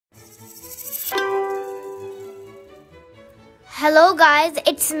Hello guys,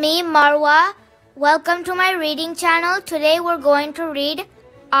 it's me Marwa. Welcome to my reading channel. Today we're going to read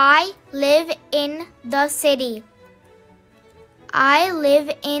I Live in the City. I live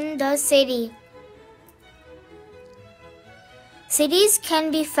in the city. Cities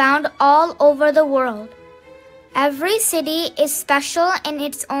can be found all over the world. Every city is special in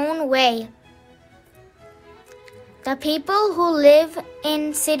its own way. The people who live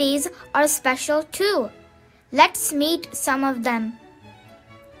in cities are special too. Let's meet some of them.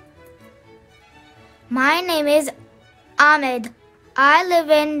 My name is Ahmed. I live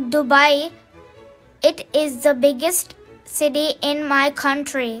in Dubai. It is the biggest city in my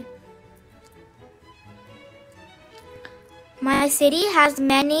country. My city has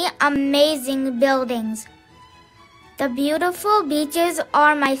many amazing buildings. The beautiful beaches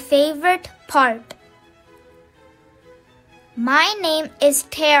are my favorite part. My name is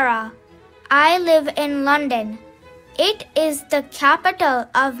Tara. I live in London. It is the capital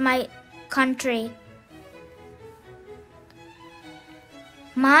of my country.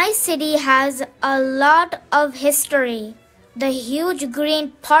 My city has a lot of history. The huge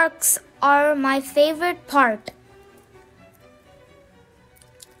green parks are my favorite part.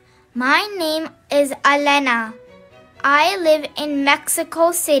 My name is Elena. I live in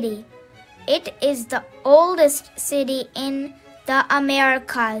Mexico City. It is the oldest city in the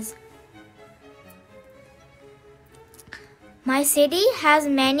Americas. My city has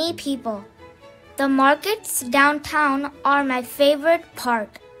many people. The markets downtown are my favorite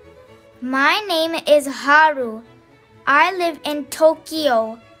part. My name is Haru. I live in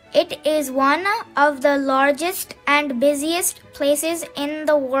Tokyo. It is one of the largest and busiest places in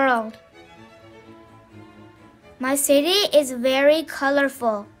the world. My city is very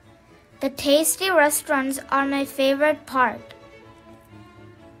colorful. The tasty restaurants are my favorite part.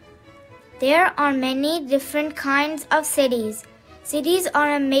 There are many different kinds of cities. Cities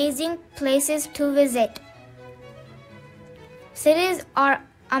are amazing places to visit. Cities are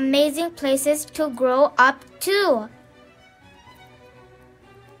amazing places to grow up too.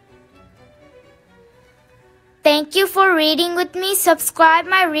 Thank you for reading with me. Subscribe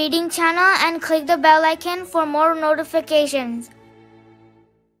my reading channel and click the bell icon for more notifications.